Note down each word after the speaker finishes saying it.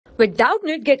With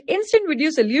Doubtnut, get instant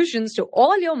video solutions to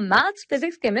all your maths,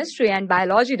 physics, chemistry, and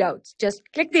biology doubts. Just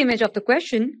click the image of the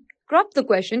question, crop the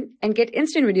question, and get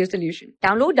instant video solution.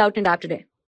 Download Doubtnut app today.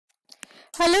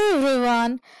 Hello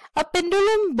everyone. A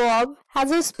pendulum bob has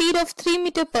a speed of 3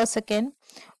 meters per second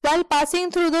while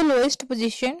passing through the lowest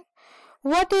position.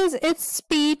 What is its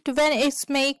speed when it's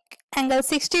make angle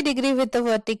 60 degree with the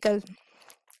vertical?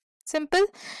 Simple.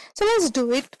 So let's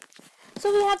do it. So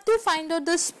we have to find out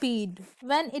the speed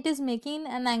when it is making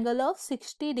an angle of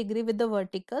 60 degree with the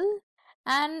vertical,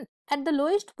 and at the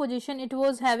lowest position it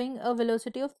was having a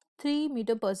velocity of 3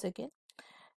 meters per second.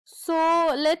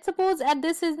 So let's suppose at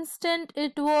this instant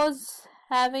it is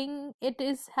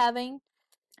having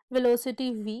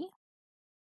velocity v,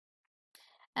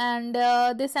 and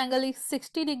this angle is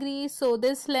 60 degrees, so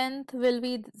this length will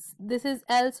be, this is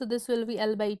L, so this will be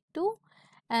L by 2,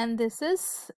 and this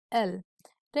is L,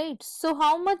 right? So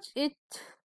how much it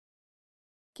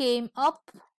came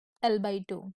up? L by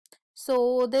 2.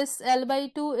 So this L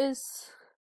by 2 is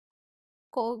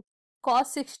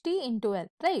cos 60 into L,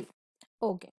 right?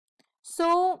 Okay.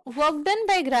 So work done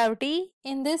by gravity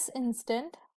in this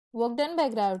instant, work done by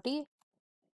gravity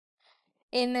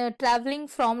in traveling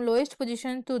from lowest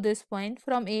position to this point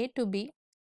from A to B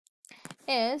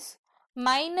is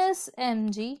minus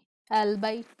mg L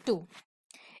by 2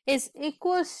 is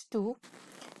equals to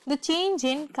the change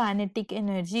in kinetic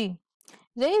energy,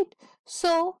 right?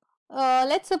 So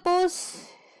let's suppose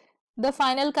the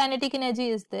final kinetic energy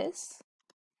is this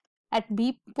at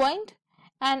B point,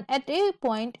 and at A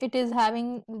point it is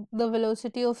having the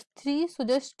velocity of 3, so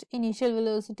just initial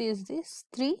velocity is this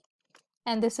 3,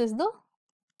 and this is the,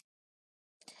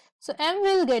 so m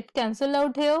will get cancelled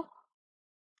out here.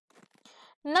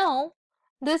 Now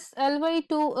this L by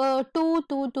 2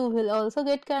 2 will also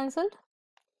get cancelled,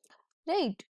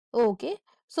 right? Okay,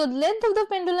 so the length of the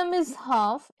pendulum is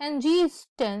half and g is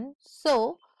 10,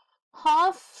 so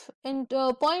half into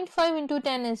 0.5 into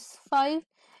 10 is 5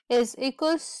 is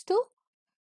equals to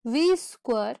v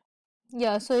square.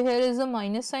 Yeah, so here is a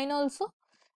minus sign also,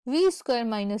 v square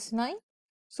minus 9,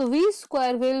 so v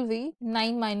square will be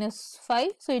 9 minus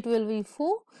 5, so it will be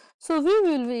 4, so v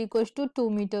will be equals to 2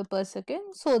 meters per second.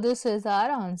 So this is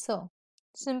our answer.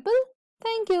 Simple.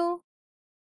 Thank you.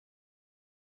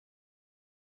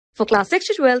 For class 6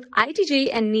 to 12, IIT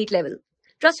JEE and NEET level.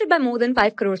 Trusted by more than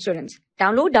 5 crore students.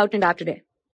 Download Doubtnut app today.